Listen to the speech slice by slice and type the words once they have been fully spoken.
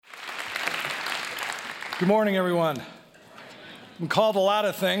Good morning, everyone. I'm called a lot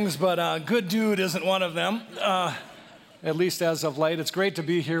of things, but good dude isn't one of them, at least as of late. It's great to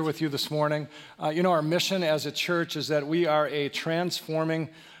be here with you this morning. Our mission as a church is that we are a transforming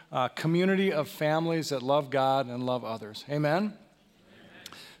community of families that love God and love others. Amen?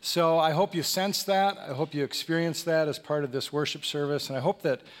 So I hope you sense that. I hope you experience that as part of this worship service, and I hope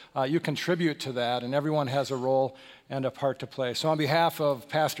that you contribute to that, and everyone has a role and a part to play. So on behalf of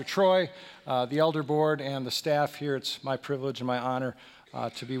Pastor Troy, the elder board, and the staff here, it's my privilege and my honor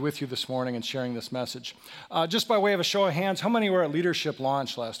to be with you this morning and sharing this message. Just by way of a show of hands, how many were at Leadership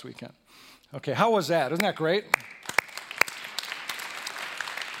Launch last weekend? Okay, how was that? Isn't that great?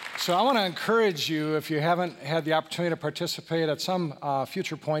 So I want to encourage you, if you haven't had the opportunity to participate at some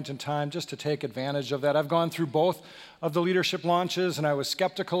future point in time, just to take advantage of that. I've gone through both of the leadership launches, and I was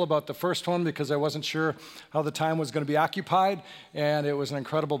skeptical about the first one because I wasn't sure how the time was going to be occupied, and it was an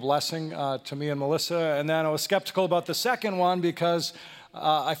incredible blessing to me and Melissa. And then I was skeptical about the second one because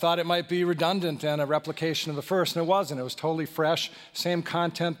I thought it might be redundant and a replication of the first, and it wasn't. It was totally fresh, same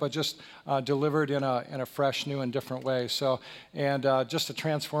content, but just delivered in a fresh, new, and different way. So, and just a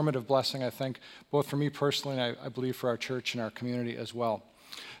transformative blessing, I think, both for me personally and I believe for our church and our community as well.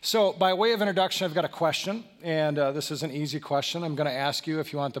 So, by way of introduction, I've got a question, and this is an easy question. I'm going to ask you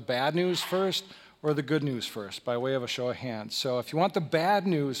if you want the bad news first or the good news first, by way of a show of hands. So, if you want the bad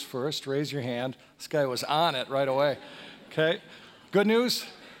news first, raise your hand. This guy was on it right away. Okay. Good news?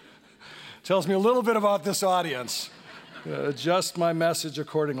 Tells me a little bit about this audience. Adjust my message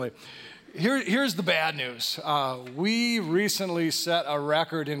accordingly. Here's the bad news. We recently set a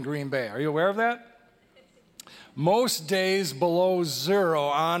record in Green Bay. Are you aware of that? Most days below zero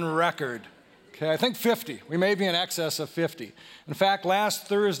on record. Okay, I think 50. We may be in excess of 50. In fact, last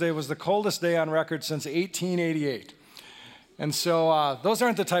Thursday was the coldest day on record since 1888. And so those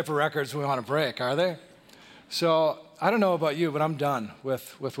aren't the type of records we want to break, are they? So I don't know about you, but I'm done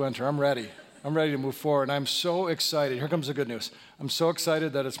with winter. I'm ready. I'm ready to move forward, and I'm so excited. Here comes the good news. I'm so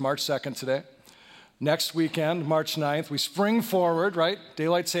excited that it's March 2nd today. Next weekend, March 9th, we spring forward, right?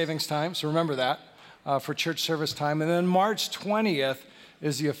 Daylight savings time, so remember that for church service time. And then March 20th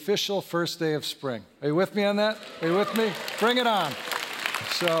is the official first day of spring. Are you with me on that? Are you with me? Bring it on.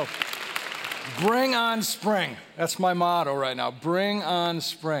 So bring on spring. That's my motto right now. Bring on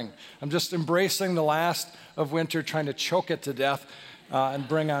spring. I'm just embracing the last of winter, trying to choke it to death and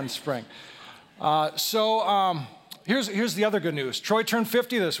bring on spring. Here's the other good news. Troy turned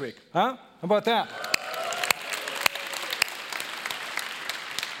 50 this week. Huh? How about that?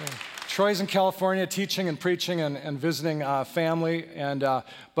 Troy's in California teaching and preaching and visiting family,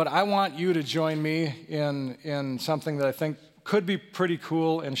 but I want you to join me in something that I think could be pretty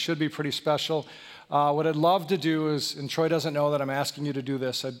cool and should be pretty special. What I'd love to do is, and Troy doesn't know that I'm asking you to do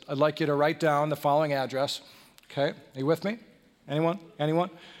this, I'd like you to write down the following address. Okay, are you with me? Anyone?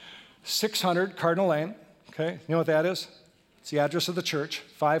 600 Cardinal Lane. Okay, you know what that is? It's the address of the church,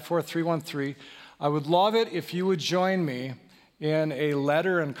 54313. I would love it if you would join me in a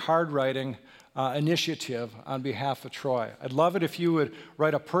letter and card writing initiative on behalf of Troy. I'd love it if you would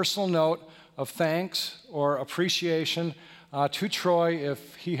write a personal note of thanks or appreciation to Troy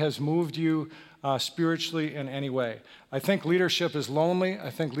if he has moved you spiritually in any way. I think leadership is lonely.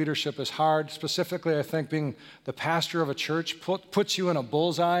 I think leadership is hard. Specifically, I think being the pastor of a church puts you in a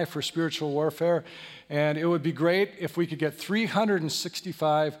bullseye for spiritual warfare. And it would be great if we could get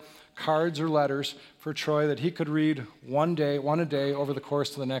 365 cards or letters for Troy that he could read one a day over the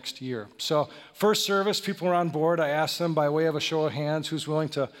course of the next year. So first service, people are on board. I asked them by way of a show of hands who's willing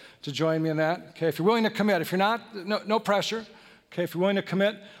to join me in that. Okay, if you're willing to commit. If you're not, no pressure. Okay, if you're willing to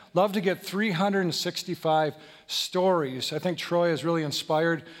commit, love to get 365 stories. I think Troy is really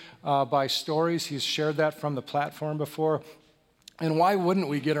inspired by stories. He's shared that from the platform before. And why wouldn't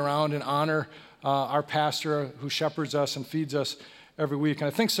we get around and honor our pastor who shepherds us and feeds us every week? And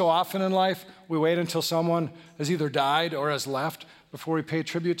I think so often in life, we wait until someone has either died or has left before we pay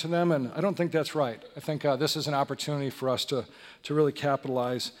tribute to them, and I don't think that's right. I think this is an opportunity for us to really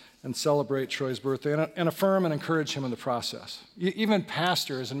capitalize and celebrate Troy's birthday and affirm and encourage him in the process. Even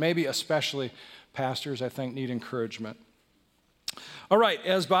pastors, and maybe especially pastors, I think, need encouragement. All right,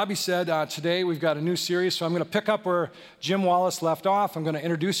 as Bobby said, today we've got a new series, so I'm going to pick up where Jim Wallace left off. I'm going to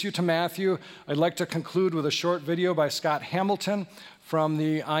introduce you to Matthew. I'd like to conclude with a short video by Scott Hamilton from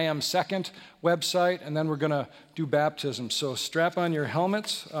the I Am Second website, and then we're going to do baptism. So strap on your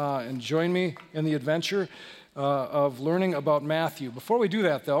helmets and join me in the adventure of learning about Matthew. Before we do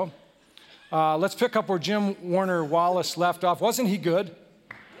that, though, let's pick up where Jim Warner Wallace left off. Wasn't he good?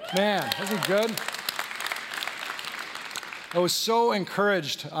 Man, wasn't he good? I was so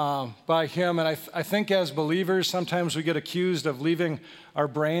encouraged by him, and I think as believers, sometimes we get accused of leaving our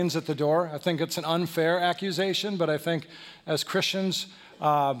brains at the door. I think it's an unfair accusation, but I think as Christians,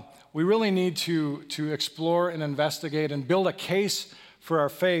 we really need to explore and investigate and build a case for our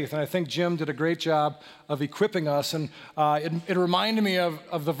faith. And I think Jim did a great job of equipping us. And it reminded me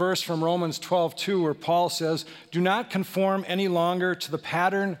of the verse from Romans 12:2, where Paul says, "Do not conform any longer to the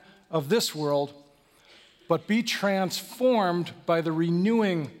pattern of this world, but be transformed by the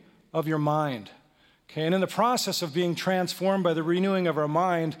renewing of your mind." Okay, and in the process of being transformed by the renewing of our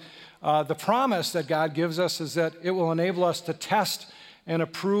mind, the promise that God gives us is that it will enable us to test and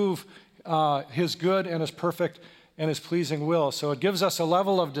approve his good and his perfect and his pleasing will. So it gives us a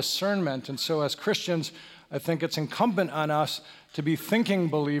level of discernment. And so as Christians, I think it's incumbent on us to be thinking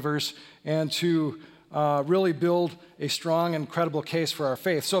believers and to really build a strong and credible case for our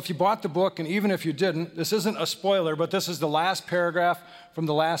faith. So if you bought the book, and even if you didn't, this isn't a spoiler, but this is the last paragraph from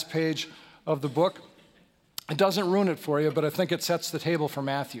the last page of the book. It doesn't ruin it for you, but I think it sets the table for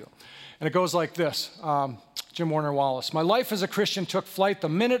Matthew. And it goes like this, Jim Warner Wallace: "My life as a Christian took flight the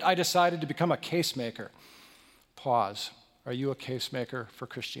minute I decided to become a case maker." Pause. Are you a case maker for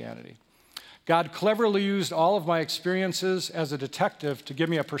Christianity? God cleverly used all of my experiences as a detective to give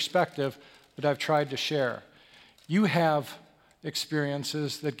me a perspective that I've tried to share. You have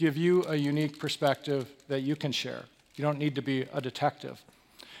experiences that give you a unique perspective that you can share. You don't need to be a detective.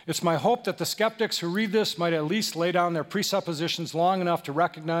 It's my hope that the skeptics who read this might at least lay down their presuppositions long enough to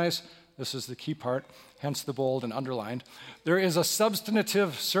recognize, this is the key part, hence the bold and underlined, there is a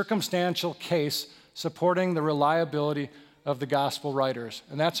substantive circumstantial case supporting the reliability of the gospel writers.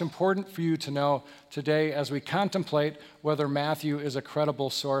 And that's important for you to know today as we contemplate whether Matthew is a credible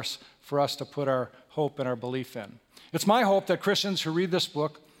source for us to put our hope and our belief in. It's my hope that Christians who read this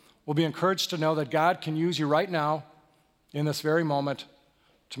book will be encouraged to know that God can use you right now, in this very moment,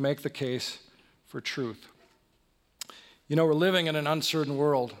 to make the case for truth. You know, we're living in an uncertain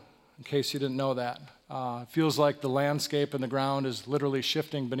world, in case you didn't know that. It feels like the landscape and the ground is literally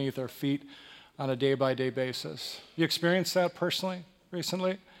shifting beneath our feet on a day-by-day basis. You experienced that personally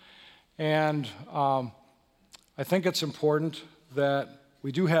recently? And I think it's important that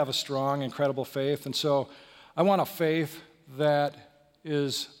we do have a strong and credible faith. And so I want a faith that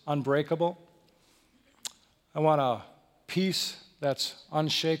is unbreakable. I want a peace that's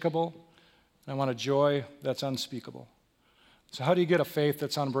unshakable. And I want a joy that's unspeakable. So how do you get a faith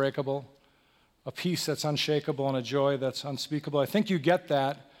that's unbreakable, a peace that's unshakable, and a joy that's unspeakable? I think you get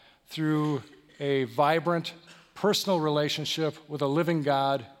that through a vibrant, personal relationship with a living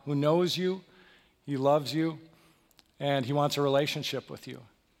God who knows you, he loves you, and he wants a relationship with you.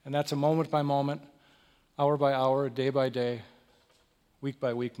 And that's a moment by moment, hour by hour, day by day, week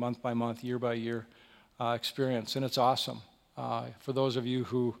by week, month by month, year by year experience. And it's awesome for those of you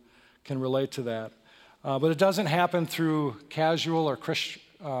who can relate to that. But it doesn't happen through casual or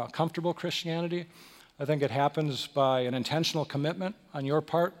comfortable Christianity. I think it happens by an intentional commitment on your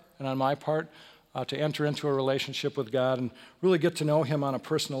part and on my part to enter into a relationship with God and really get to know him on a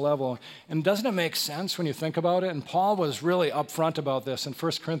personal level. And doesn't it make sense when you think about it? And Paul was really upfront about this in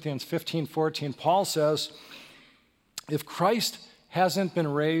 1 Corinthians 15:14. Paul says, "If Christ hasn't been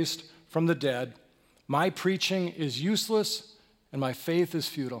raised from the dead, my preaching is useless and my faith is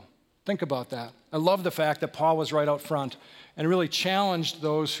futile." Think about that. I love the fact that Paul was right out front and really challenged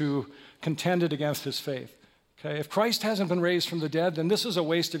those who contended against his faith. Okay, if Christ hasn't been raised from the dead, then this is a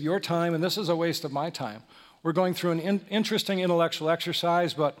waste of your time and this is a waste of my time. We're going through an interesting intellectual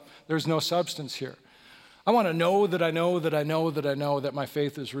exercise, but there's no substance here. I want to know that I know that I know that I know that my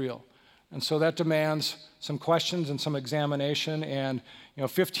faith is real. And so that demands some questions and some examination. And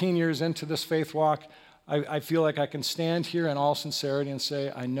 15 years into this faith walk, I feel like I can stand here in all sincerity and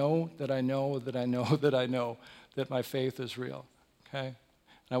say, I know that I know that I know that I know that my faith is real. Okay?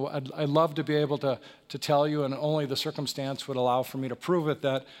 I'd love to be able to tell you, and only the circumstance would allow for me to prove it,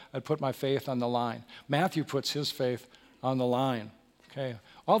 that I'd put my faith on the line. Matthew puts his faith on the line. Okay,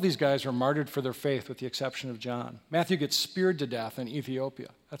 all these guys were martyred for their faith with the exception of John. Matthew gets speared to death in Ethiopia.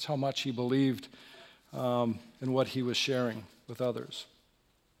 That's how much he believed in what he was sharing with others.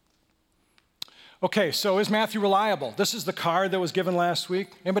 Okay, so is Matthew reliable? This is the card that was given last week.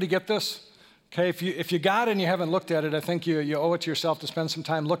 Anybody get this? Okay, if you got it and you haven't looked at it, I think you owe it to yourself to spend some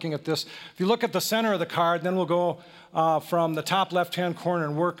time looking at this. If you look at the center of the card, then we'll go from the top left-hand corner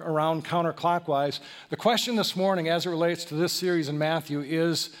and work around counterclockwise. The question this morning, as it relates to this series in Matthew,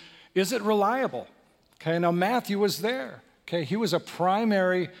 is it reliable? Okay, now Matthew was there. Okay, he was a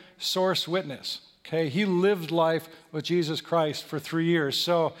primary source witness. Okay, he lived life with Jesus Christ for 3 years.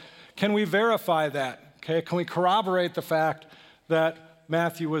 So can we verify that? Okay, can we corroborate the fact that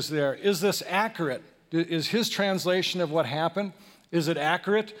Matthew was there? Is this accurate? Is his translation of what happened, is it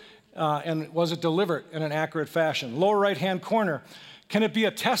accurate? And was it delivered in an accurate fashion? Lower right-hand corner, can it be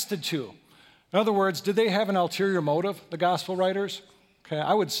attested to? In other words, did they have an ulterior motive, the gospel writers? Okay,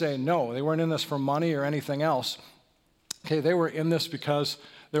 I would say no. They weren't in this for money or anything else. Okay, they were in this because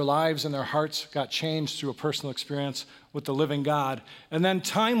their lives and their hearts got changed through a personal experience with the living God. And then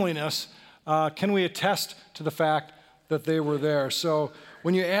timeliness, can we attest to the fact that they were there? So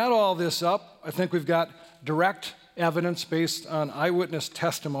when you add all this up, I think we've got direct evidence based on eyewitness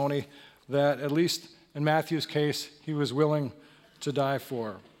testimony that, at least in Matthew's case, he was willing to die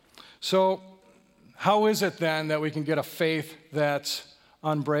for. So how is it then that we can get a faith that's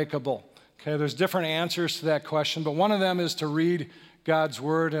unbreakable? Okay, there's different answers to that question, but one of them is to read God's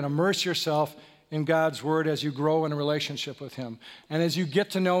Word and immerse yourself in God's Word as you grow in a relationship with Him. And as you get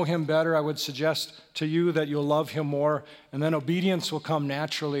to know Him better, I would suggest to you that you'll love Him more, and then obedience will come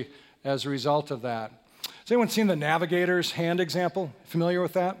naturally as a result of that. Has anyone seen the navigator's hand example? Familiar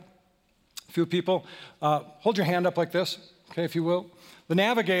with that? A few people. Hold your hand up like this, okay, if you will. The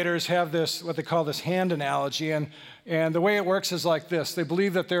navigators have this, what they call this hand analogy, and the way it works is like this. They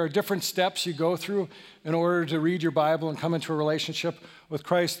believe that there are different steps you go through in order to read your Bible and come into a relationship with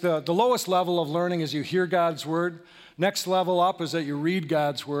Christ. The lowest level of learning is you hear God's Word. Next level up is that you read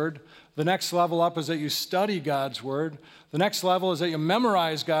God's Word. The next level up is that you study God's Word. The next level is that you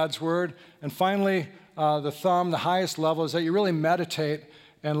memorize God's Word. And finally, the highest level, is that you really meditate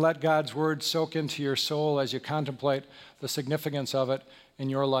and let God's Word soak into your soul as you contemplate the significance of it in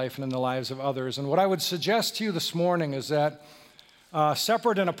your life and in the lives of others. And what I would suggest to you this morning is that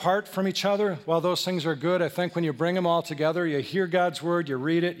separate and apart from each other, while those things are good, I think when you bring them all together, you hear God's Word, you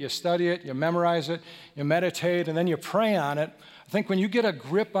read it, you study it, you memorize it, you meditate, and then you pray on it. I think when you get a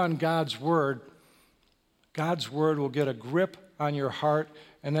grip on God's Word will get a grip on your heart,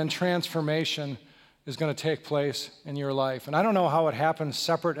 and then transformation is going to take place in your life. And I don't know how it happens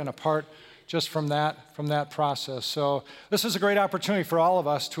separate and apart just from that process. So this is a great opportunity for all of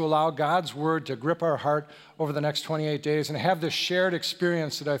us to allow God's Word to grip our heart over the next 28 days and have this shared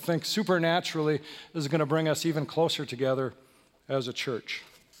experience that I think supernaturally is going to bring us even closer together as a church.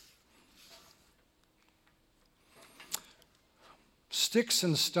 Sticks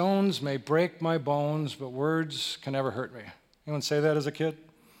and stones may break my bones, but words can never hurt me. Anyone say that as a kid?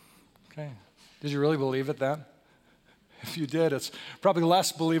 Okay. Did you really believe it then? If you did, it's probably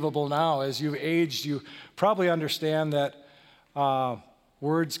less believable now. As you've aged, you probably understand that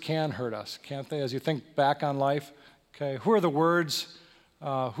words can hurt us, can't they? As you think back on life, okay, who are the words,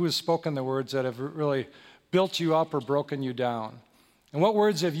 who has spoken the words that have really built you up or broken you down? And what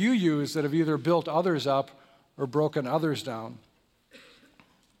words have you used that have either built others up or broken others down?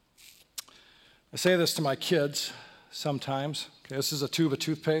 I say this to my kids sometimes. Okay, this is a tube of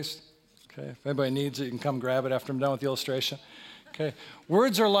toothpaste. Okay, if anybody needs it, you can come grab it after I'm done with the illustration. Okay,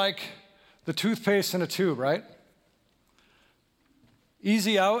 words are like the toothpaste in a tube, right?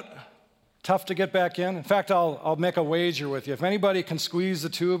 Easy out, tough to get back in. In fact, I'll make a wager with you. If anybody can squeeze the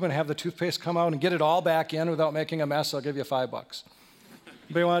tube and have the toothpaste come out and get it all back in without making a mess, I'll give you $5.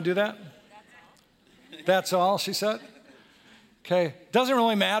 Anybody want to do that? That's all, she said. Okay, doesn't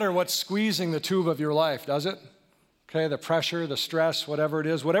really matter what's squeezing the tube of your life, does it? Okay, the pressure, the stress, whatever it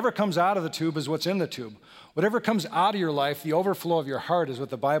is, whatever comes out of the tube is what's in the tube. Whatever comes out of your life, the overflow of your heart is what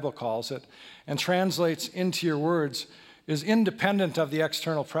the Bible calls it, and translates into your words, is independent of the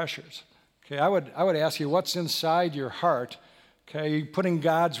external pressures. Okay, I would ask you, what's inside your heart? Okay, are you putting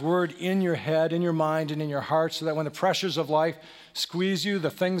God's Word in your head, in your mind, and in your heart so that when the pressures of life squeeze you, the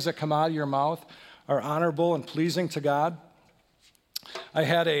things that come out of your mouth are honorable and pleasing to God? I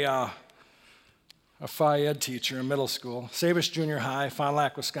had a Phi Ed teacher in middle school, Sabish Junior High, Fond du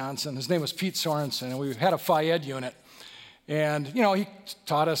Lac, Wisconsin. His name was Pete Sorensen, and we had a Phi Ed unit. And, he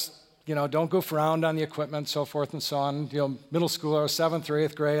taught us, don't goof around on the equipment, so forth and so on. Middle school, I was 7th or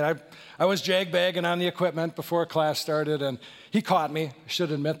 8th grade. I was jag-bagging on the equipment before class started, and he caught me. I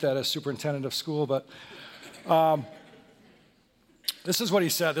should admit that as superintendent of school, but this is what he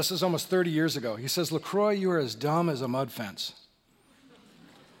said. This is almost 30 years ago. He says, "LaCroix, you are as dumb as a mud fence."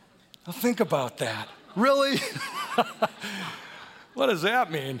 Now think about that. Really? What does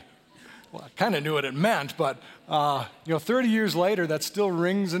that mean? Well, I kind of knew what it meant, but 30 years later, that still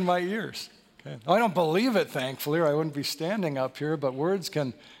rings in my ears. Okay? I don't believe it, thankfully, or I wouldn't be standing up here, but words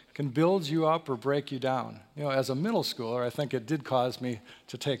can build you up or break you down. As a middle schooler, I think it did cause me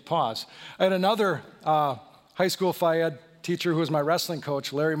to take pause. I had another high school Phi Ed teacher who was my wrestling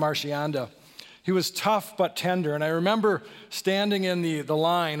coach, Larry Marcianda. He was tough but tender. And I remember standing in the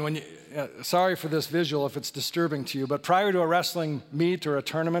line when sorry for this visual if it's disturbing to you, but prior to a wrestling meet or a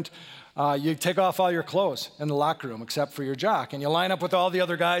tournament, you take off all your clothes in the locker room except for your jock, and you line up with all the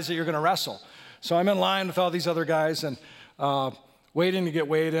other guys that you're going to wrestle. So I'm in line with all these other guys and waiting to get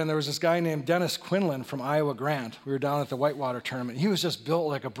weighed in. There was this guy named Dennis Quinlan from Iowa Grant. We were down at the Whitewater tournament. He was just built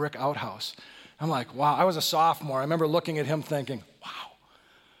like a brick outhouse. I'm like, wow. I was a sophomore. I remember looking at him thinking, wow,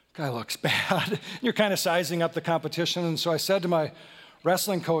 guy looks bad. You're kind of sizing up the competition. And so I said to my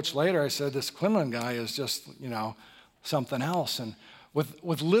wrestling coach later, I said, this Quinlan guy is just, something else. And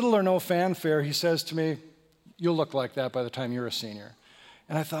with little or no fanfare, he says to me, you'll look like that by the time you're a senior.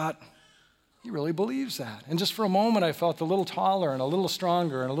 And I thought, he really believes that. And just for a moment, I felt a little taller and a little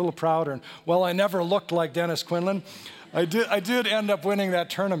stronger and a little prouder. And while I never looked like Dennis Quinlan, I did end up winning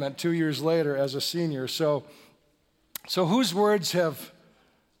that tournament 2 years later as a senior. So whose words have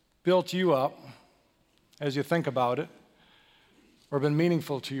built you up as you think about it, or been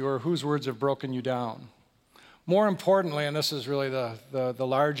meaningful to you, or whose words have broken you down? More importantly, and this is really the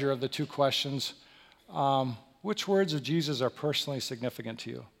larger of the two questions, which words of Jesus are personally significant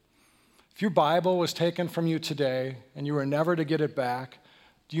to you? If your Bible was taken from you today and you were never to get it back,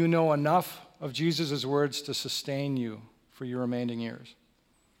 do you know enough of Jesus' words to sustain you for your remaining years?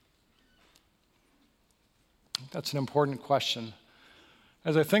 That's an important question.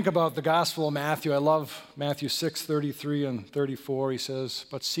 As I think about the Gospel of Matthew, I love Matthew 6:33 and 34. He says,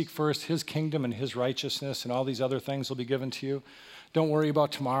 but seek first his kingdom and his righteousness, and all these other things will be given to you. Don't worry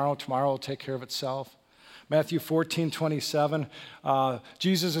about tomorrow. Tomorrow will take care of itself. Matthew 14:27,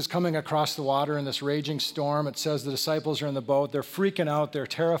 Jesus is coming across the water in this raging storm. It says the disciples are in the boat. They're freaking out. They're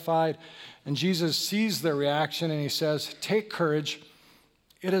terrified. And Jesus sees their reaction, and he says, take courage.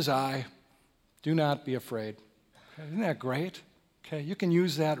 It is I. Do not be afraid. Okay, isn't that great? Okay, you can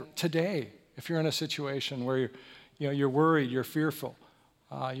use that today if you're in a situation where you're worried, you're fearful,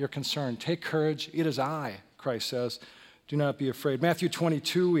 you're concerned. Take courage. It is I, Christ says. Do not be afraid. Matthew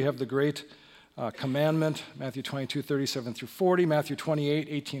 22, we have the great commandment. Matthew 22:37 through 40. Matthew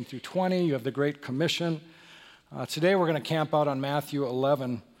 28:18 through 20. You have the Great Commission. Today we're going to camp out on Matthew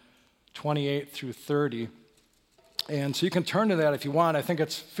 11:28 through 30. And so you can turn to that if you want. I think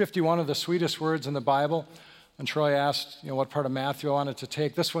it's 51 of the sweetest words in the Bible. And Troy asked, what part of Matthew I wanted to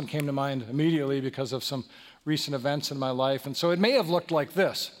take. This one came to mind immediately because of some recent events in my life. And so it may have looked like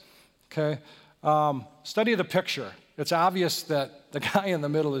this, okay? Study the picture. It's obvious that the guy in the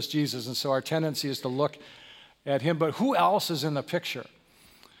middle is Jesus, and so our tendency is to look at him. But who else is in the picture?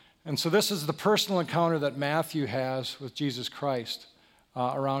 And so this is the personal encounter that Matthew has with Jesus Christ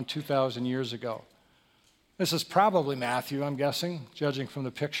around 2,000 years ago. This is probably Matthew, I'm guessing, judging from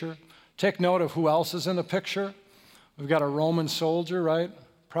the picture. Take note of who else is in the picture. We've got a Roman soldier, right?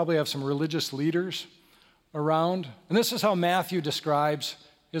 Probably have some religious leaders around. And this is how Matthew describes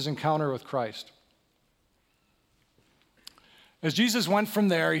his encounter with Christ. As Jesus went from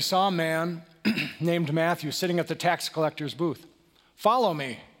there, he saw a man named Matthew sitting at the tax collector's booth. Follow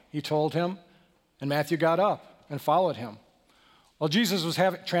me, he told him. And Matthew got up and followed him. While Jesus was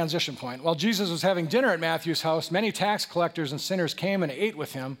having dinner at Matthew's house, many tax collectors and sinners came and ate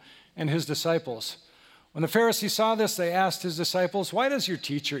with him and his disciples. When the Pharisees saw this, they asked his disciples, why does your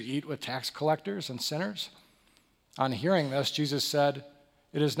teacher eat with tax collectors and sinners? On hearing this, Jesus said,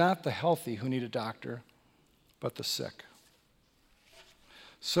 it is not the healthy who need a doctor, but the sick.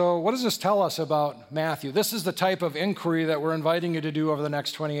 So what does this tell us about Matthew? This is the type of inquiry that we're inviting you to do over the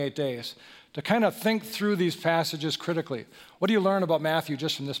next 28 days, to kind of think through these passages critically. What do you learn about Matthew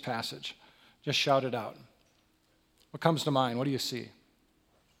just from this passage? Just shout it out. What comes to mind? What do you see?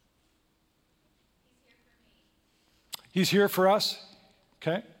 He's here for us.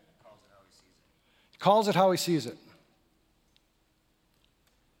 Okay. He calls it how he sees it.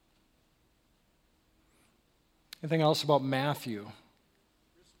 Anything else about Matthew?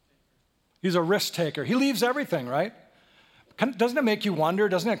 He's a risk taker. He leaves everything, right? Doesn't it make you wonder?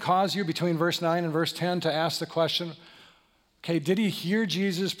 Doesn't it cause you between verse 9 and verse 10 to ask the question, okay, did he hear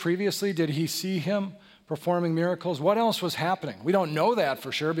Jesus previously? Did he see him performing miracles? What else was happening? We don't know that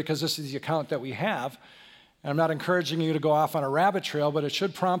for sure because this is the account that we have. And I'm not encouraging you to go off on a rabbit trail, but it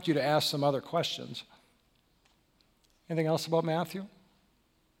should prompt you to ask some other questions. Anything else about Matthew?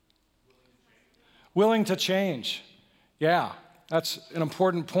 Willing to change. Yeah, that's an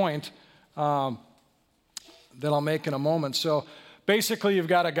important point that I'll make in a moment. So basically, you've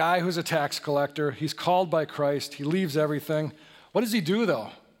got a guy who's a tax collector. He's called by Christ. He leaves everything. What does he do, though?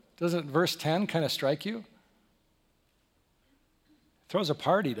 Doesn't verse 10 kind of strike you? Throws a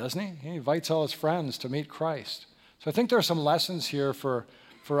party, doesn't he? He invites all his friends to meet Christ. So I think there are some lessons here for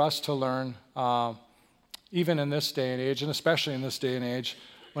for us to learn, even in this day and age, and especially in this day and age,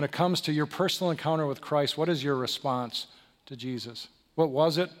 when it comes to your personal encounter with Christ. What is your response to Jesus? What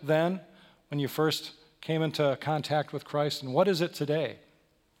was it then when you first came into contact with Christ, and what is it today?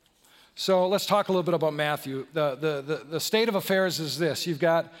 So let's talk a little bit about Matthew. The state of affairs is this. You've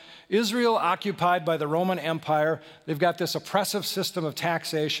got Israel occupied by the Roman Empire. They've got this oppressive system of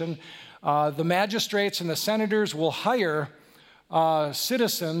taxation. The magistrates and the senators will hire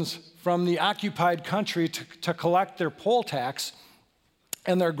citizens from the occupied country to collect their poll tax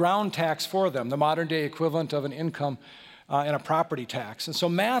and their ground tax for them, the modern day equivalent of an income and a property tax. And so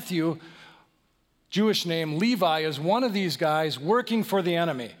Matthew, Jewish name Levi, is one of these guys working for the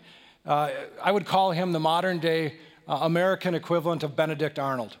enemy. I would call him the modern day American equivalent of Benedict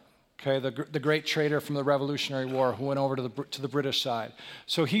Arnold, okay, the great trader from the Revolutionary War who went over to the British side.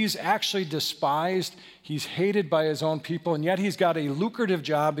 So he's actually despised, he's hated by his own people, and yet he's got a lucrative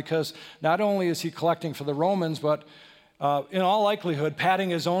job because not only is he collecting for the Romans, but in all likelihood staffing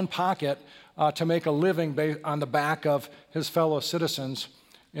his own pocket to make a living on the back of his fellow citizens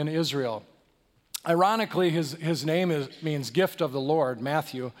in Israel. Ironically, his name means gift of the Lord,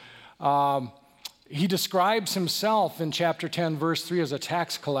 Matthew. He describes himself in chapter 10, verse 3 as a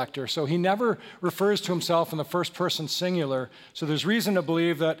tax collector. So he never refers to himself in the first person singular. So there's reason to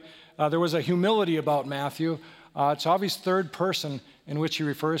believe that there was a humility about Matthew. It's obvious third person in which he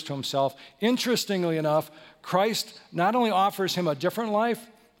refers to himself. Interestingly enough, Christ not only offers him a different life,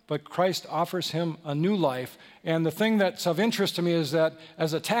 but Christ offers him a new life. And the thing that's of interest to me is that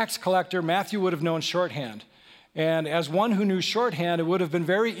as a tax collector, Matthew would have known shorthand. And as one who knew shorthand, it would have been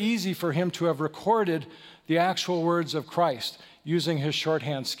very easy for him to have recorded the actual words of Christ using his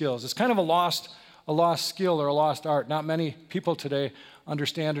shorthand skills. It's kind of a lost skill or a lost art. Not many people today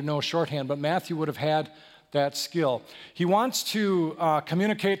understand or know shorthand, but Matthew would have had that skill. He wants to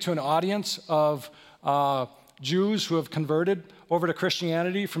communicate to an audience of Jews who have converted over to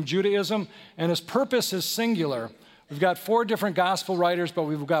Christianity from Judaism, and his purpose is singular. We've got 4 different gospel writers, but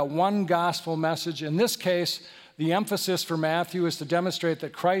we've got one gospel message. In this case, the emphasis for Matthew is to demonstrate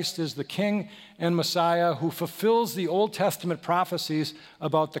that Christ is the King and Messiah who fulfills the Old Testament prophecies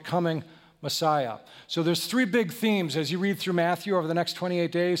about the coming Messiah. So there's 3 big themes as you read through Matthew over the next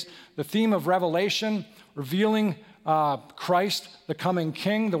 28 days. The theme of revelation, revealing Christ, the coming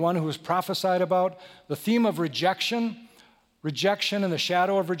King, the one who was prophesied about. The theme of rejection. Rejection and the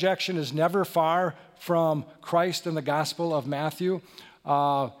shadow of rejection is never far from Christ in the Gospel of Matthew.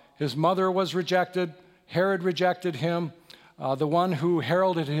 His mother was rejected. Herod rejected him. The one who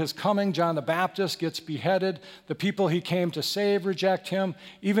heralded his coming, John the Baptist, gets beheaded. The people he came to save reject him.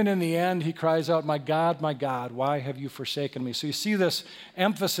 Even in the end, he cries out, my God, why have you forsaken me?" So you see this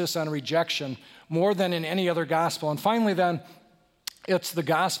emphasis on rejection more than in any other gospel. And finally then, it's the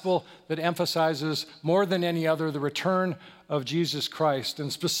gospel that emphasizes more than any other the return of Jesus Christ.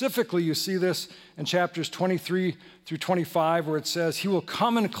 And specifically, you see this in chapters 23 through 25, where it says, "He will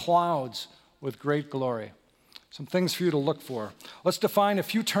come in clouds with great glory." Some things for you to look for. Let's define a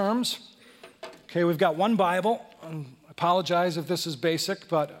few terms. Okay, we've got one Bible. I apologize if this is basic,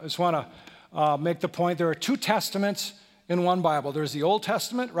 but I just want to make the point. There are 2 testaments in one Bible. There's the Old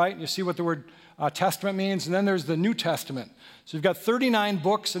Testament, right? You see what the word Testament means, and then there's the New Testament. So you've got 39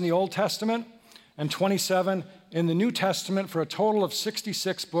 books in the Old Testament and 27 in the New Testament for a total of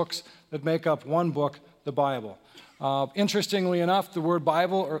 66 books that make up one book, the Bible. Interestingly enough, the word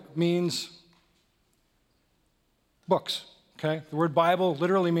Bible means books, okay? The word Bible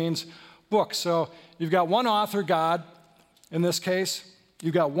literally means books. So you've got one author, God, in this case.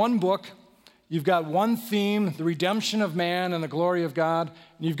 You've got one book. You've got one theme, the redemption of man and the glory of God.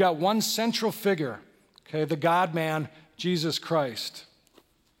 And you've got one central figure, okay, the God-man, Jesus Christ.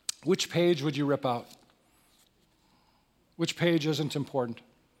 Which page would you rip out? Which page isn't important?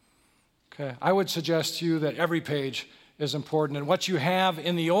 Okay, I would suggest to you that every page is important. And what you have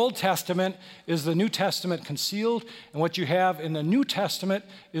in the Old Testament is the New Testament concealed, and what you have in the New Testament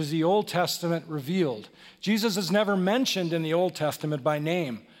is the Old Testament revealed. Jesus is never mentioned in the Old Testament by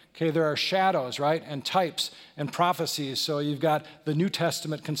name. Okay, there are shadows, right, and types and prophecies. So you've got the New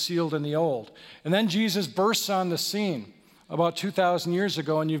Testament concealed in the Old. And then Jesus bursts on the scene about 2,000 years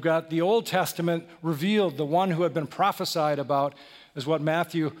ago, and you've got the Old Testament revealed, the one who had been prophesied about, is what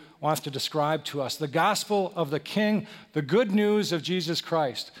Matthew wants to describe to us. The gospel of the King, the good news of Jesus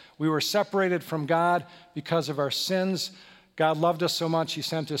Christ. We were separated from God because of our sins. God loved us so much, he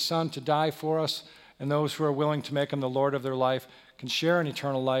sent his Son to die for us, and those who are willing to make him the Lord of their life can share an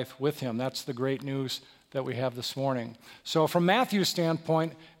eternal life with him. That's the great news that we have this morning. So from Matthew's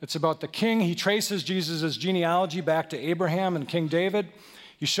standpoint, it's about the King. He traces Jesus' genealogy back to Abraham and King David.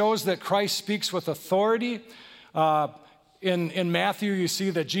 He shows that Christ speaks with authority. In Matthew, you see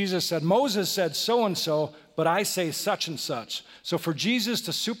that Jesus said, Moses said so-and-so, but I say such and such. So for Jesus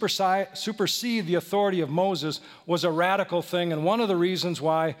to supersede the authority of Moses was a radical thing, and one of the reasons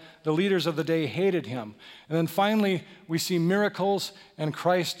why the leaders of the day hated him. And then finally, we see miracles and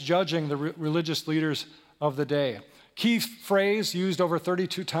Christ judging the religious leaders of the day. Key phrase used over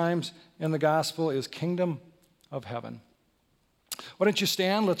 32 times in the gospel is kingdom of heaven. Why don't you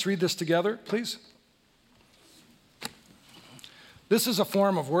stand? Let's read this together, please. This is a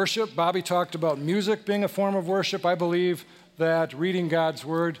form of worship. Bobby talked about music being a form of worship. I believe that reading God's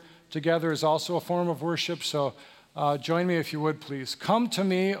word together is also a form of worship. So join me if you would, please. Come to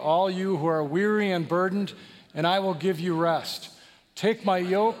me, all you who are weary and burdened, and I will give you rest. Take my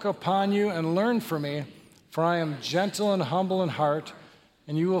yoke upon you and learn from me, for I am gentle and humble in heart,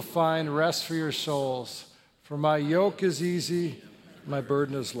 and you will find rest for your souls. For my yoke is easy, my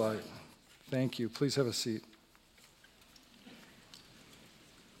burden is light. Thank you. Please have a seat.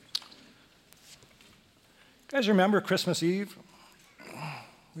 You guys remember Christmas Eve?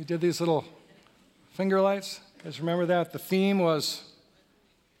 We did these little finger lights. You guys remember that? The theme was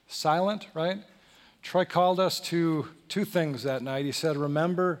silent, right? Troy called us to two things that night. He said,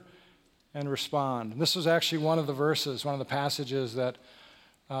 remember and respond. And this was actually one of the verses, one of the passages that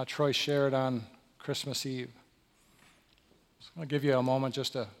Troy shared on Christmas Eve. So I'm going to give you a moment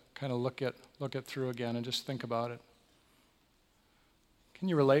just to kind of look it through again and just think about it. Can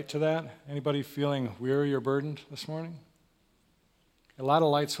you relate to that? Anybody feeling weary or burdened this morning? A lot of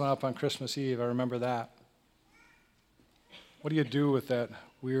lights went up on Christmas Eve. I remember that. What do you do with that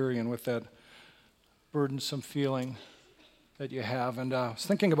weary and with that burdensome feeling that you have? And I was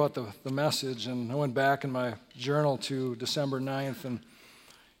thinking about the message, and I went back in my journal to December 9th, and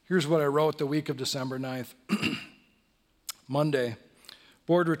here's what I wrote the week of December 9th. Monday,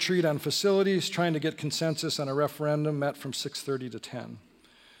 board retreat on facilities, trying to get consensus on a referendum, met from 6:30 to 10.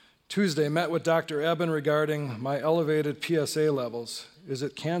 Tuesday, met with Dr. Eben regarding my elevated PSA levels. Is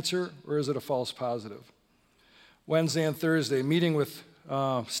it cancer or is it a false positive? Wednesday and Thursday, meeting with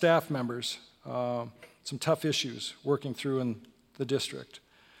staff members, some tough issues working through in the district.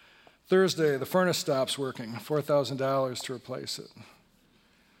 Thursday, the furnace stops working, $4,000 to replace it.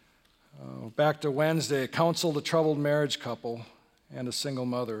 Back to Wednesday, counseled a troubled marriage couple and a single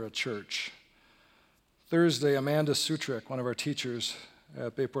mother at church. Thursday, Amanda Sutrick, one of our teachers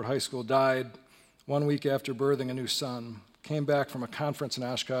at Bayport High School, died 1 week after birthing a new son. Came back from a conference in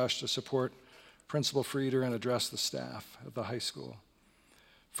Oshkosh to support Principal Frieder and address the staff at the high school.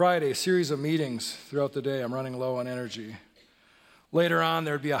 Friday, a series of meetings throughout the day. I'm running low on energy. Later on,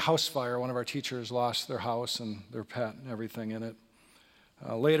 there'd be a house fire. One of our teachers lost their house and their pet and everything in it.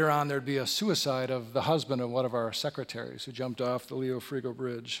 Later on, there'd be a suicide of the husband of one of our secretaries who jumped off the Leo Frigo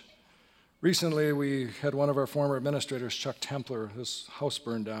Bridge. Recently, we had one of our former administrators, Chuck Templer, his house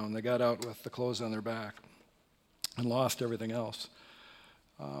burned down. They got out with the clothes on their back and lost everything else.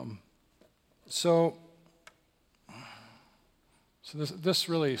 So this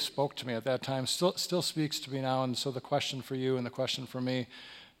really spoke to me at that time, still speaks to me now. And so the question for you and the question for me,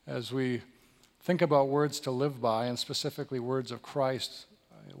 as we think about words to live by, and specifically words of Christ,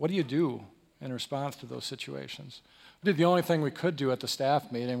 what do you do in response to those situations? We did the only thing we could do at the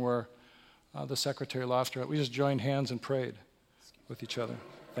staff meeting where the secretary lost her. We just joined hands and prayed with each other.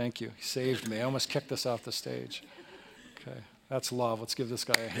 Thank you. He saved me. I almost kicked us off the stage. Okay, that's love. Let's give this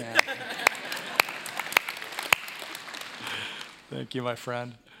guy a hand. Thank you, my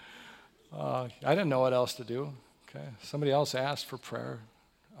friend. I didn't know what else to do. Okay, somebody else asked for prayer.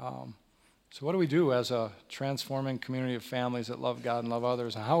 So what do we do as a transforming community of families that love God and love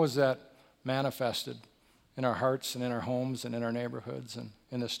others? And how is that manifested in our hearts and in our homes and in our neighborhoods and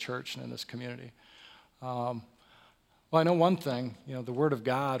in this church and in this community? Well, I know one thing, the Word of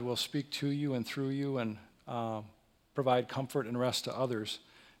God will speak to you and through you and provide comfort and rest to others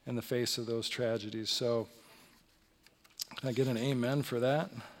in the face of those tragedies. So can I get an amen for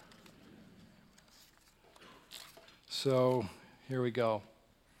that? So here we go.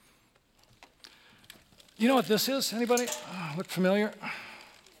 You know what this is? Anybody? Look familiar?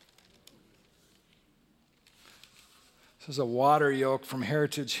 This is a water yoke from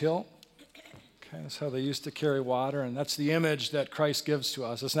Heritage Hill. Okay, that's how they used to carry water, and that's the image that Christ gives to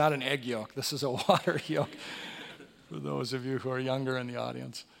us. It's not an egg yolk. This is a water yoke for those of you who are younger in the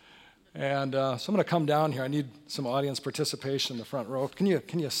audience. And so I'm going to come down here. I need some audience participation in the front row. Can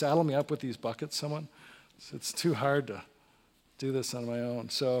you saddle me up with these buckets, someone? It's too hard to do this on my own.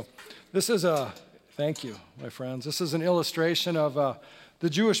 So this is thank you, my friends. This is an illustration of the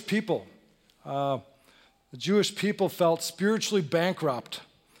Jewish people. The Jewish people felt spiritually bankrupt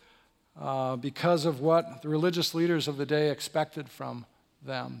because of what the religious leaders of the day expected from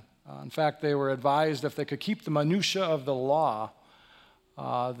them. In fact, they were advised if they could keep the minutia of the law,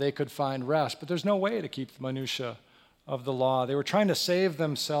 they could find rest. But there's no way to keep the minutia of the law. They were trying to save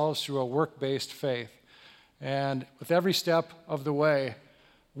themselves through a work-based faith. And with every step of the way,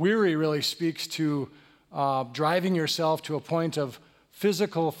 weary really speaks to driving yourself to a point of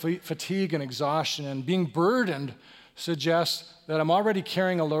physical fatigue and exhaustion. And being burdened suggests that I'm already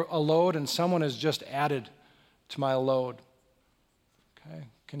carrying a load and someone has just added to my load. Okay?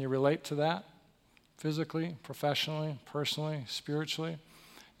 Can you relate to that? Physically, professionally, personally, spiritually?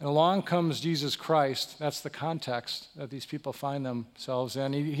 And along comes Jesus Christ. That's the context that these people find themselves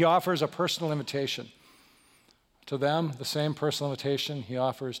in. He offers a personal invitation. To them, the same personal invitation he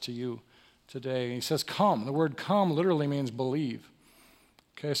offers to you today. He says, come. The word come literally means believe.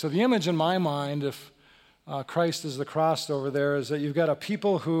 Okay, so the image in my mind, if Christ is the cross over there, is that you've got a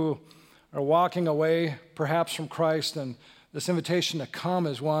people who are walking away perhaps from Christ, and this invitation to come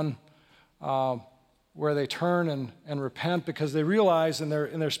is one where they turn and repent because they realize in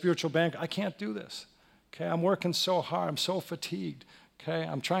their spiritual bank, I can't do this. Okay, I'm working so hard. I'm so fatigued. Okay,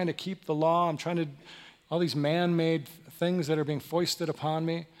 I'm trying to keep the law. I'm trying to, all these man-made things that are being foisted upon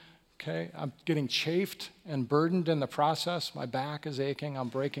me. Okay, I'm getting chafed and burdened in the process. My back is aching. I'm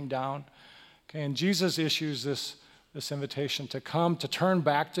breaking down. Okay, and Jesus issues this invitation to come, to turn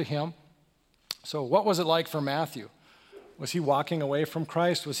back to him. So what was it like for Matthew? Was he walking away from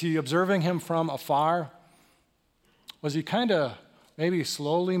Christ? Was he observing him from afar? Was he kind of maybe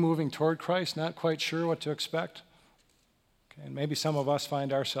slowly moving toward Christ, not quite sure what to expect? Okay, and maybe some of us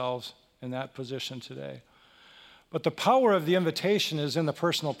find ourselves in that position today. But the power of the invitation is in the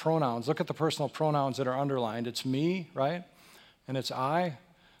personal pronouns. Look at the personal pronouns that are underlined. It's me, right? And it's I.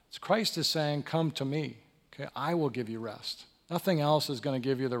 It's Christ is saying, come to me. Okay, I will give you rest. Nothing else is going to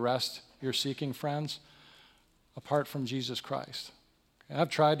give you the rest you're seeking, friends, apart from Jesus Christ. Okay, I've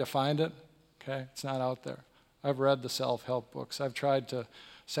tried to find it. Okay, it's not out there. I've read the self-help books. I've tried to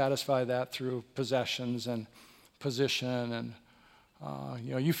satisfy that through possessions and position and,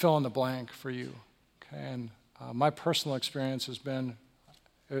 you fill in the blank for you. Okay, and my personal experience has been,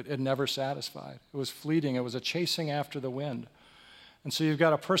 it never satisfied. It was fleeting. It was a chasing after the wind. And so you've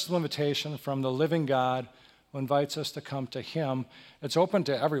got a personal invitation from the living God who invites us to come to him. It's open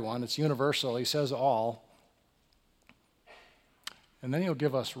to everyone. It's universal. He says all. And then he'll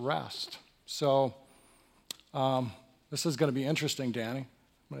give us rest. So this is going to be interesting, Danny. I'm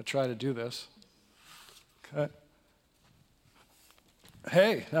going to try to do this. Okay.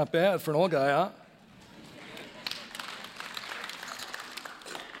 Hey, not bad for an old guy, huh?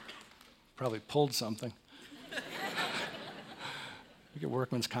 Probably pulled something. You get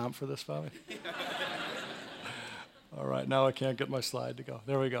workman's comp for this, Bobby? All right, now I can't get my slide to go.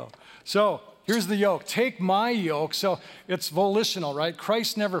 There we go. So here's the yoke. Take my yoke. So it's volitional, right?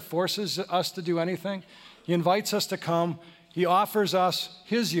 Christ never forces us to do anything. He invites us to come. He offers us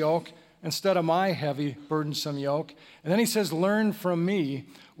his yoke instead of my heavy, burdensome yoke. And then he says, learn from me,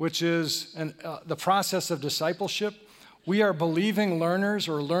 which is the process of discipleship. We are believing learners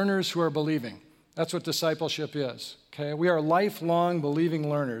or learners who are believing. That's what discipleship is. Okay, we are lifelong believing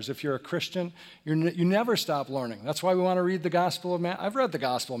learners. If you're a Christian, you never stop learning. That's why we want to read the Gospel of Matthew. I've read the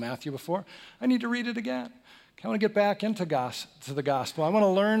Gospel of Matthew before. I need to read it again. Okay, I want to get back into the Gospel. I want to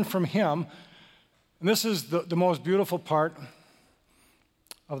learn from him. And this is the most beautiful part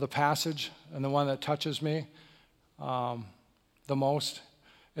of the passage and the one that touches me the most.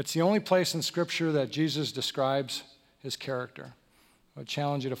 It's the only place in Scripture that Jesus describes his character. I would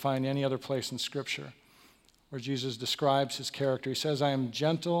challenge you to find any other place in Scripture where Jesus describes his character. He says, I am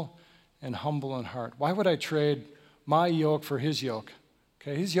gentle and humble in heart. Why would I trade my yoke for his yoke?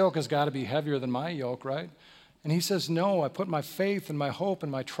 Okay, his yoke has got to be heavier than my yoke, right? And he says, no, I put my faith and my hope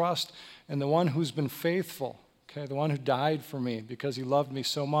and my trust in the one who's been faithful, okay, the one who died for me because he loved me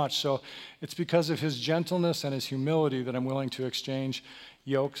so much. So it's because of his gentleness and his humility that I'm willing to exchange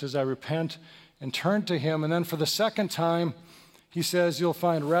yokes as I repent and turn to him. And then for the second time, he says, you'll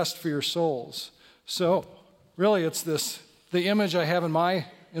find rest for your souls. So really, it's the image I have in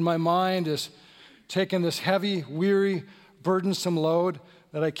my mind is taking this heavy, weary, burdensome load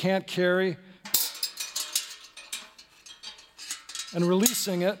that I can't carry and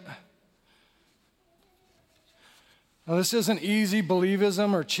releasing it. Now, this isn't easy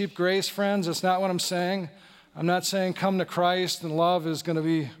believism or cheap grace, friends. It's not what I'm saying. I'm not saying come to Christ and life is going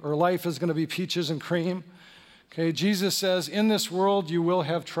to be peaches and cream. Okay, Jesus says, in this world you will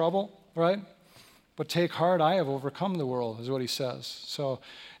have trouble, right? But take heart, I have overcome the world, is what he says. So,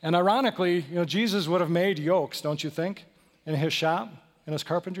 and ironically, Jesus would have made yokes, don't you think, in his shop? in his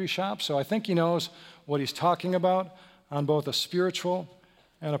carpentry shop, so I think he knows what he's talking about on both a spiritual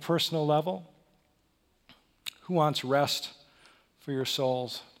and a personal level. Who wants rest for your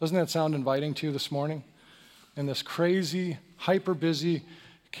souls? Doesn't that sound inviting to you this morning? In this crazy, hyper-busy,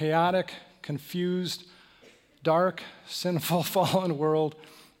 chaotic, confused, dark, sinful, fallen world,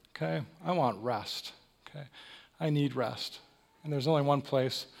 okay, I want rest, okay? I need rest. And there's only one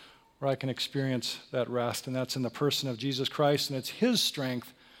place where I can experience that rest, and that's in the person of Jesus Christ, and it's his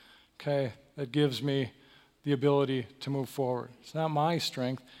strength, okay, that gives me the ability to move forward. It's not my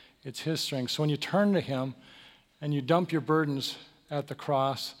strength, it's his strength. So when you turn to him and you dump your burdens at the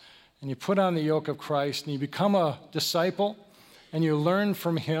cross and you put on the yoke of Christ and you become a disciple and you learn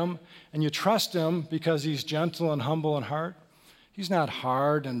from him and you trust him because he's gentle and humble in heart, he's not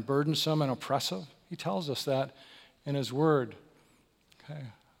hard and burdensome and oppressive. He tells us that in his word. Okay,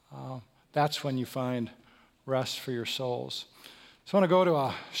 that's when you find rest for your souls. So I want to go to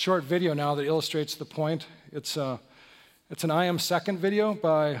a short video now that illustrates the point. It's an I Am Second video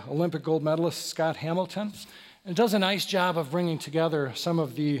by Olympic gold medalist Scott Hamilton. And it does a nice job of bringing together some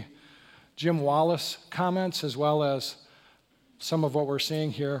of the Jim Wallace comments as well as some of what we're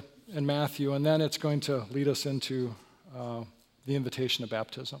seeing here in Matthew. And then it's going to lead us into the invitation of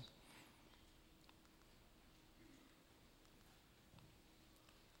baptism.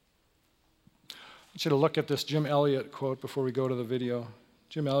 I want you to look at this Jim Elliot quote before we go to the video.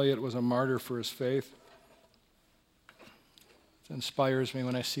 Jim Elliot was a martyr for his faith. It inspires me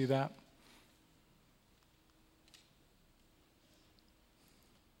when I see that.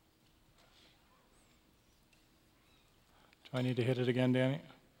 Do I need to hit it again, Danny?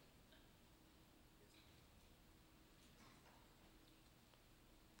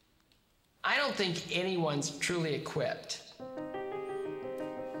 I don't think anyone's truly equipped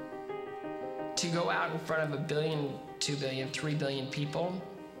to go out in front of 1 billion, 2 billion, 3 billion people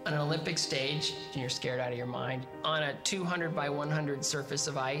on an Olympic stage, and you're scared out of your mind. On a 200 by 100 surface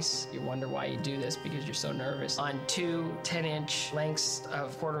of ice, you wonder why you do this because you're so nervous. On 2 10-inch lengths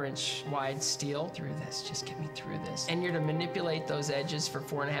of 1/4-inch wide steel, through this, just get me through this. And you're to manipulate those edges for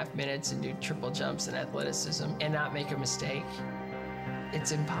 4.5 minutes and do triple jumps and athleticism and not make a mistake.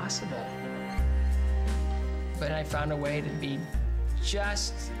 It's impossible. But I found a way to be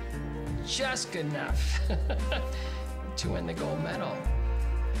just good enough to win the gold medal.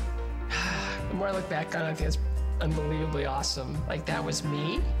 The more I look back on it, I think it's unbelievably awesome. Like, that was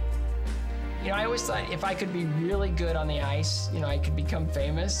me. You know, I always thought if I could be really good on the ice, you know, I could become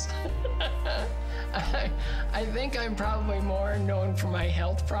famous. I think I'm probably more known for my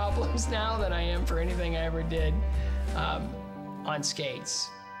health problems now than I am for anything I ever did on skates.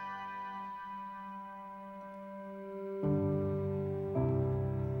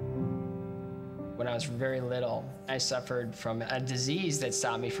 When I was very little, I suffered from a disease that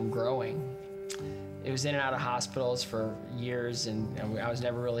stopped me from growing. It was in and out of hospitals for years, and I was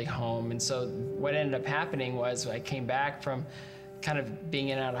never really home. And so what ended up happening was I came back from kind of being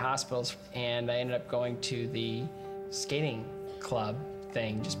in and out of hospitals, and I ended up going to the skating club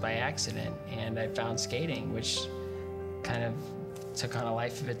thing just by accident. And I found skating, which kind of took on a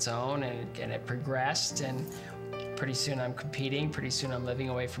life of its own, and it progressed. And pretty soon I'm competing, pretty soon I'm living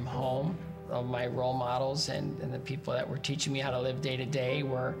away from home. All my role models and the people that were teaching me how to live day to day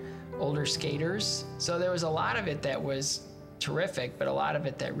were older skaters. So there was a lot of it that was terrific, but a lot of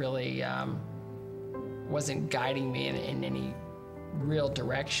it that really wasn't guiding me in any real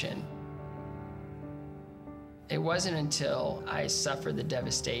direction. It wasn't until I suffered the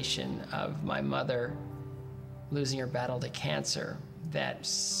devastation of my mother losing her battle to cancer that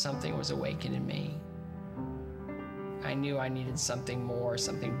something was awakened in me. I knew I needed something more,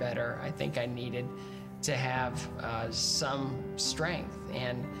 something better. I think I needed to have some strength,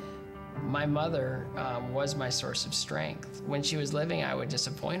 and my mother was my source of strength. When she was living, I would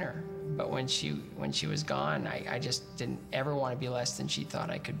disappoint her, but when she was gone, I just didn't ever want to be less than she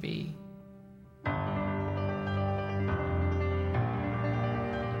thought I could be.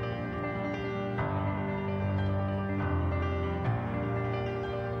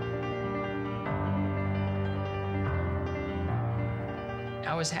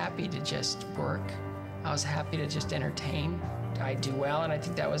 I was happy to just work. I was happy to just entertain. I do well, and I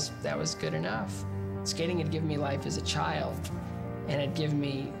think that was good enough. Skating had given me life as a child, and it had given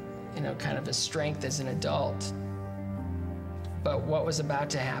me, you know, kind of a strength as an adult. But what was about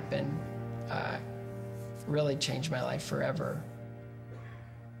to happen really changed my life forever.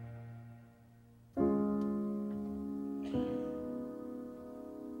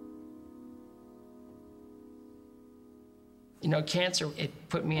 You know, cancer, it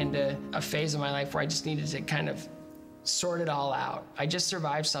put me into a phase of my life where I just needed to kind of sort it all out. I just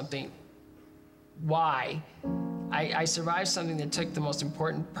survived something. Why? I survived something that took the most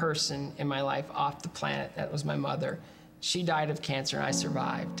important person in my life off the planet. That was my mother. She died of cancer and I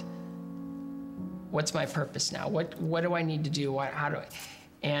survived. What's my purpose now? What do I need to do? How do I?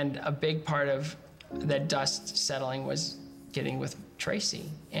 And a big part of that dust settling was getting with Tracy.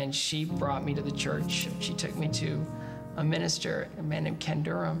 And she brought me to the church. She took me to a minister, a man named Ken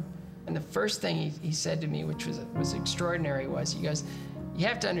Durham. And the first thing he said to me, which was extraordinary, was he goes, you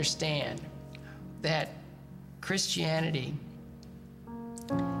have to understand that Christianity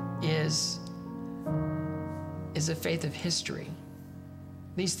is a faith of history.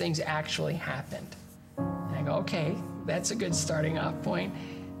 These things actually happened. And I go, okay, that's a good starting off point.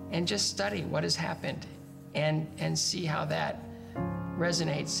 And just study what has happened and see how that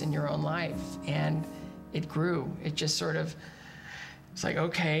resonates in your own life. And it grew. It just sort of, it's like,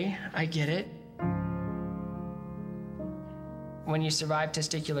 okay, I get it. When you survive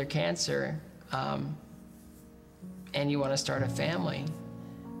testicular cancer, and you want to start a family,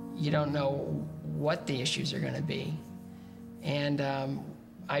 you don't know what the issues are going to be. And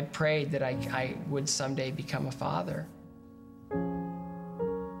I prayed that I would someday become a father.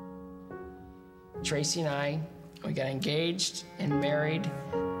 Tracy and I, we got engaged and married,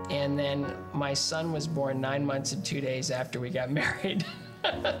 and then my son was born 9 months and 2 days after we got married.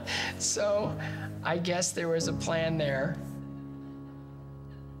 So I guess there was a plan there.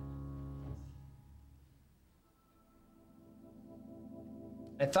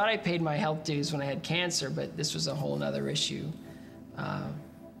 I thought I paid my health dues when I had cancer, but this was a whole nother issue. I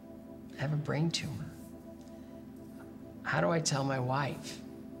have a brain tumor. How do I tell my wife?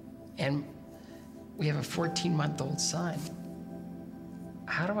 And we have a 14-month-old son.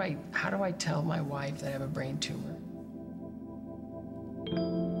 How do I tell my wife that I have a brain tumor?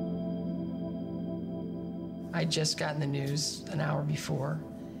 I'd just gotten the news an hour before.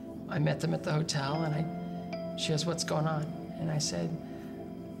 I met them at the hotel, and she goes, what's going on? And I said,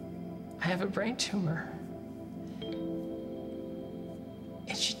 I have a brain tumor.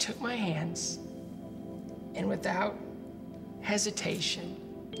 And she took my hands, and without hesitation,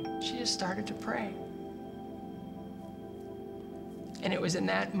 she just started to pray. And it was in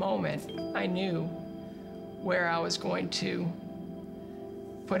that moment I knew where I was going to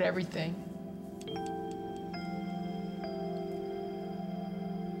put everything.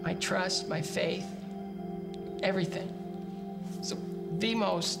 My trust, my faith, everything. So the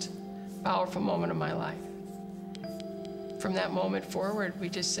most powerful moment of my life. From that moment forward, we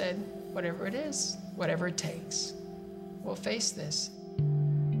just said, whatever it is, whatever it takes, we'll face this.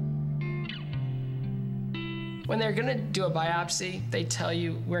 When they're gonna do a biopsy, they tell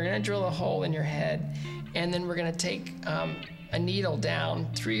you, we're gonna drill a hole in your head, and then we're gonna take a needle down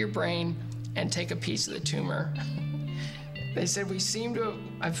through your brain and take a piece of the tumor. They said, we seem to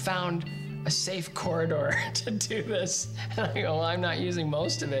have found a safe corridor to do this. And I go, well, I'm not using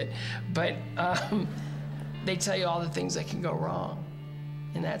most of it. But they tell you all the things that can go wrong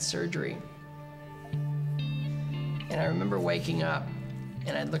in that surgery. And I remember waking up,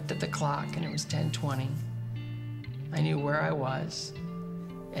 and I looked at the clock, and it was 10:20. I knew where I was.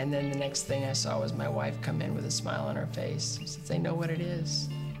 And then the next thing I saw was my wife come in with a smile on her face. She said, they know what it is.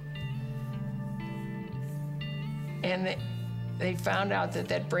 And they found out that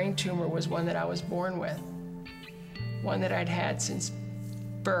that brain tumor was one that I was born with, one that I'd had since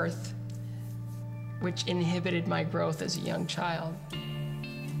birth, which inhibited my growth as a young child.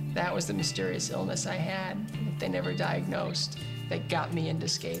 That was the mysterious illness I had that they never diagnosed that got me into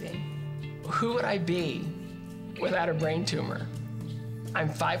skating. Who would I be without a brain tumor? I'm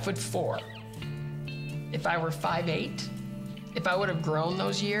 5'4". If I were 5'8", if I would have grown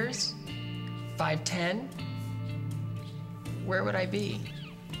those years, 5'10", where would I be?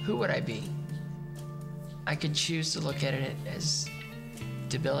 Who would I be? I could choose to look at it as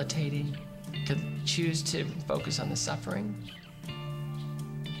debilitating, could choose to focus on the suffering.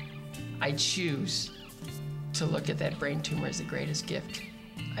 I choose to look at that brain tumor as the greatest gift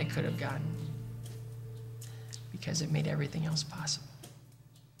I could have gotten, because it made everything else possible.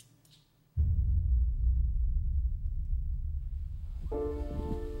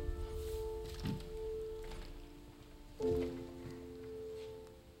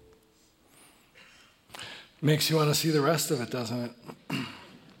 Makes you want to see the rest of it, doesn't it?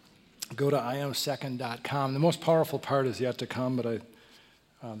 Go to iamsecond.com. The most powerful part is yet to come, but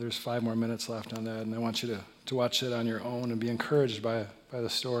there's 5 more minutes left on that, and I want you to watch it on your own and be encouraged by the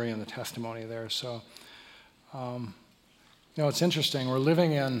story and the testimony there. So, it's interesting. We're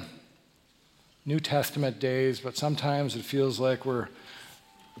living in New Testament days, but sometimes it feels like we're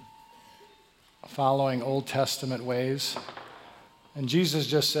following Old Testament ways. And Jesus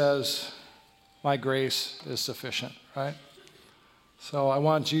just says, my grace is sufficient, right? So I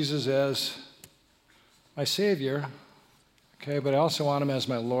want Jesus as my Savior, okay, but I also want him as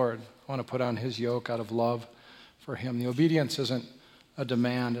my Lord. I want to put on his yoke out of love for him. The obedience isn't a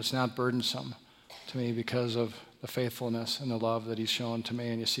demand. It's not burdensome to me because of the faithfulness and the love that he's shown to me.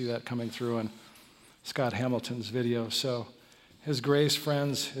 And you see that coming through in Scott Hamilton's video. So his grace,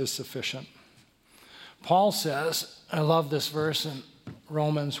 friends, is sufficient. Paul says, I love this verse in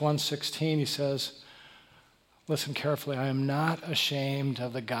Romans 1:16. He says, listen carefully, I am not ashamed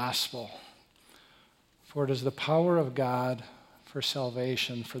of the gospel, for it is the power of God for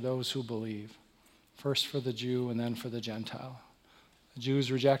salvation for those who believe, first for the Jew and then for the Gentile. The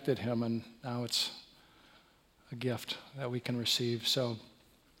Jews rejected him, and now it's a gift that we can receive. So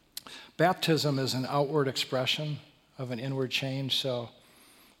baptism is an outward expression of an inward change. So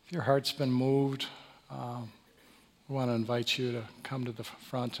if your heart's been moved, we want to invite you to come to the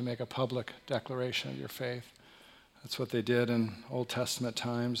front to make a public declaration of your faith. That's what they did in Old Testament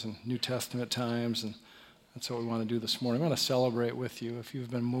times and New Testament times, and that's what we want to do this morning. I want to celebrate with you if you've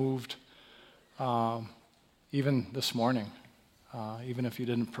been moved, even this morning, even if you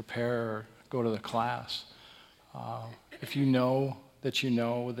didn't prepare or go to the class. If you know that you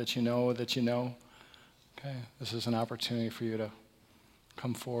know that you know that you know, okay, this is an opportunity for you to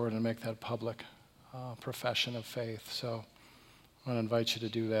come forward and make that public profession of faith. So I want to invite you to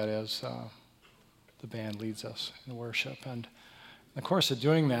do that as the band leads us in worship. And in the course of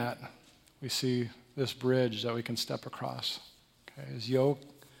doing that, we see this bridge that we can step across. Okay? His yoke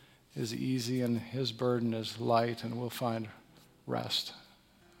is easy and his burden is light, and we'll find rest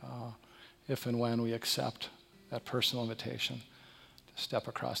if and when we accept that personal invitation to step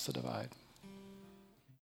across the divide.